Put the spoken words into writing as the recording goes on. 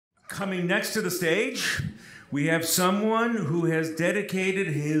Coming next to the stage, we have someone who has dedicated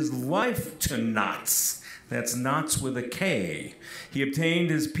his life to knots. That's knots with a K. He obtained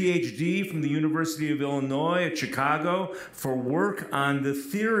his PhD from the University of Illinois at Chicago for work on the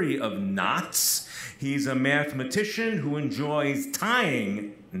theory of knots. He's a mathematician who enjoys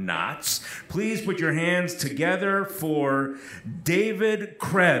tying knots. Please put your hands together for David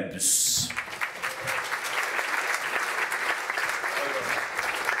Krebs.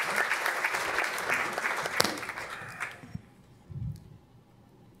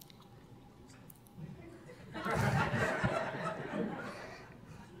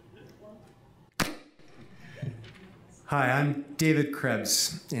 Hi, I'm David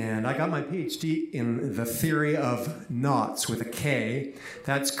Krebs, and I got my PhD in the theory of knots with a K.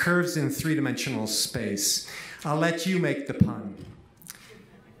 That's curves in three-dimensional space. I'll let you make the pun.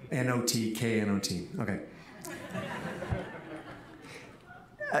 N-O-T, K-N-O-T. Okay.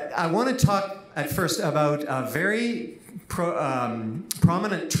 I want to talk at first about a very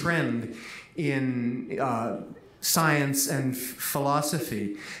prominent trend in science and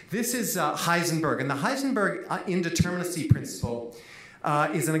philosophy. This is Heisenberg, and the Heisenberg indeterminacy principle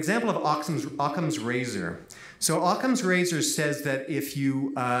is an example of Occam's razor. So Occam's razor says that if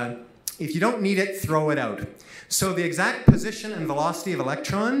you don't need it, throw it out. So the exact position and velocity of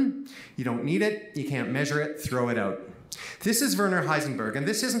electron, you don't need it, you can't measure it, throw it out. This is Werner Heisenberg, and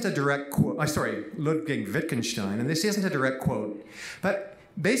this isn't a direct quote. Ludwig Wittgenstein, and this isn't a direct quote, but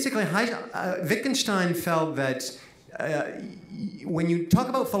basically, Wittgenstein felt that when you talk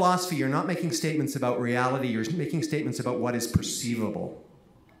about philosophy, you're not making statements about reality, you're making statements about what is perceivable.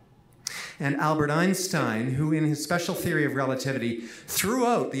 And Albert Einstein, who in his special theory of relativity threw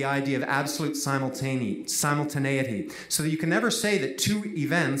out the idea of absolute simultaneity, so that you can never say that two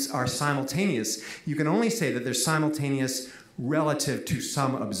events are simultaneous. You can only say that they're simultaneous relative to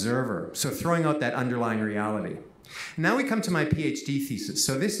some observer. So throwing out that underlying reality. Now we come to my PhD thesis.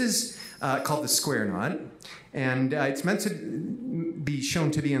 So this is called the square knot, and it's meant to be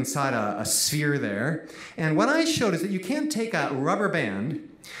shown to be inside a sphere there. And what I showed is that you can't take a rubber band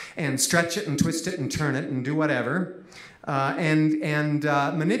and stretch it and twist it and turn it and do whatever and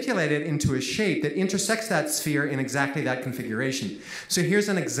manipulate it into a shape that intersects that sphere in exactly that configuration. So here's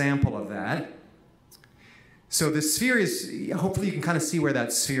an example of that. So the sphere is, hopefully you can kind of see where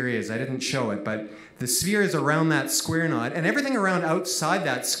that sphere is. I didn't show it, but the sphere is around that square knot, and everything around outside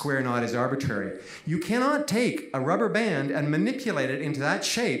that square knot is arbitrary. You cannot take a rubber band and manipulate it into that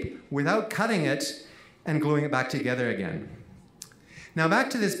shape without cutting it and gluing it back together again. Now back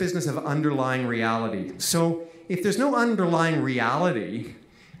to this business of underlying reality. So if there's no underlying reality,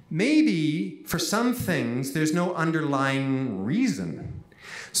 maybe for some things there's no underlying reason.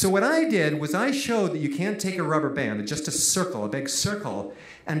 So what I did was I showed that you can't take a rubber band, just a circle, a big circle,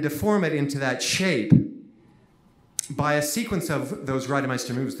 and deform it into that shape by a sequence of those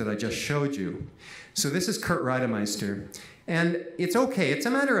Reidemeister moves that I just showed you. So this is Kurt Reidemeister. And it's okay, it's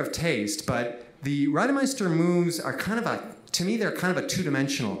a matter of taste, but the Reidemeister moves are kind of to me, they're kind of a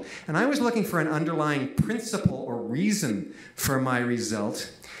two-dimensional. And I was looking for an underlying principle or reason for my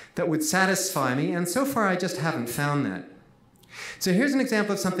result that would satisfy me, and so far I just haven't found that. So here's an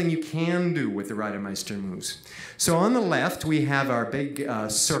example of something you can do with the Reidemeister moves. So on the left, we have our big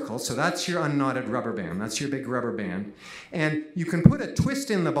circle. So that's your unknotted rubber band. That's your big rubber band. And you can put a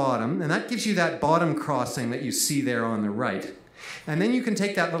twist in the bottom, and that gives you that bottom crossing that you see there on the right. And then you can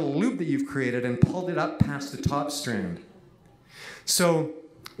take that little loop that you've created and pull it up past the top strand. So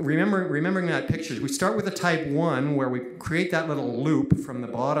remembering that picture, we start with a type 1, where we create that little loop from the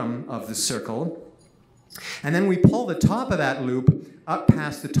bottom of the circle. And then we pull the top of that loop up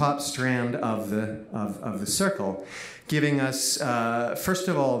past the top strand of the circle, giving us, first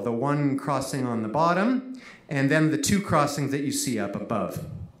of all, the one crossing on the bottom, and then the two crossings that you see up above.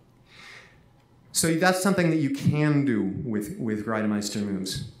 So that's something that you can do with Reidemeister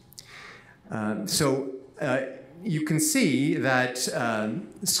moves. You can see that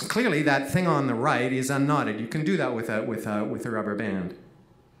clearly that thing on the right is unknotted. You can do that with a rubber band.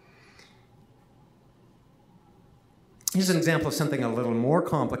 Here's an example of something a little more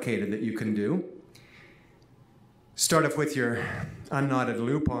complicated that you can do. Start off with your unknotted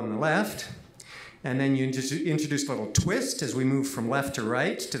loop on the left, and then you introduce a little twist as we move from left to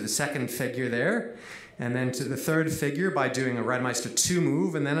right to the second figure there, and then to the third figure by doing a Reidemeister 2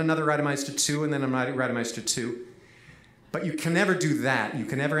 move, and then another Reidemeister 2, and then a Reidemeister 2. But you can never do that. You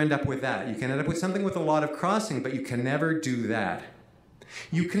can never end up with that. You can end up with something with a lot of crossing, but you can never do that.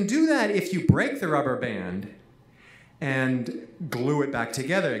 You can do that if you break the rubber band and glue it back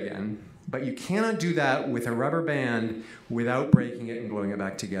together again. But you cannot do that with a rubber band without breaking it and gluing it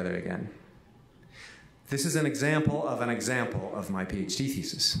back together again. This is an example of my PhD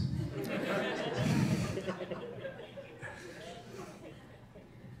thesis.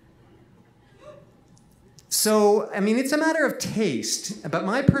 So, I mean, it's a matter of taste, but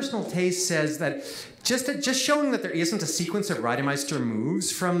my personal taste says that just showing that there isn't a sequence of Reidemeister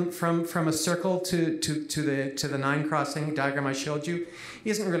moves from a circle to the 9-crossing diagram I showed you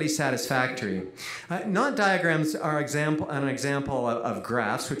isn't really satisfactory. Knot diagrams are an example of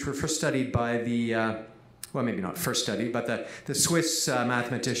graphs, which were first studied by the, well, maybe not first studied, but the Swiss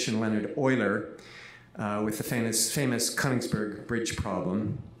mathematician Leonhard Euler with the famous Königsberg bridge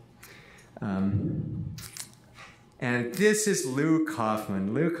problem. And this is Lou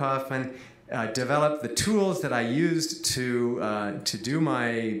Kaufman. Lou Kaufman developed the tools that I used to do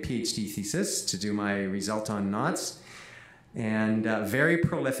my PhD thesis, to do my result on knots. And very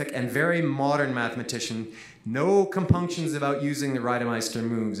prolific and very modern mathematician. No compunctions about using the Reidemeister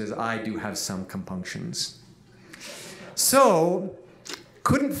moves, as I do have some compunctions. So,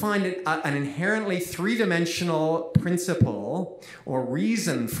 couldn't find an inherently three-dimensional principle or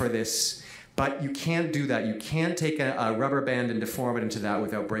reason for this. But you can't do that. You can't take a rubber band and deform it into that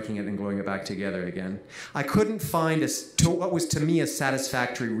without breaking it and gluing it back together again. I couldn't find what was to me a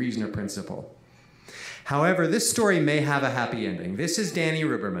satisfactory reason or principle. However, this story may have a happy ending. This is Danny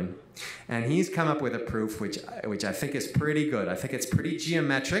Ruberman, and he's come up with a proof which I think is pretty good. I think it's pretty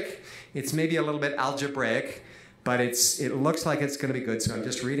geometric. It's maybe a little bit algebraic, but it looks like it's going to be good. So I'm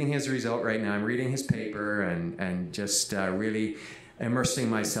just reading his result right now. I'm reading his paper and just really immersing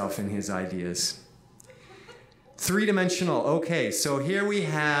myself in his ideas. Three-dimensional. Okay, so here we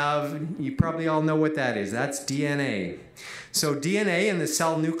have, you probably all know what that is. That's DNA. So DNA in the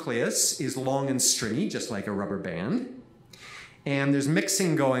cell nucleus is long and stringy, just like a rubber band. And there's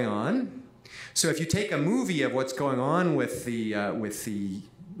mixing going on. So if you take a movie of what's going on with the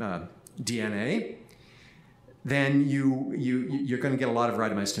DNA, then you're going to get a lot of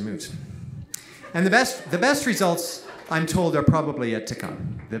Reidemeister moves. And the best results, I'm told, are probably yet to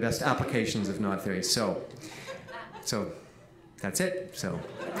come. The best applications of knot theory. So that's it. So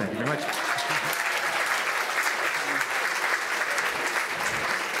thank you very much.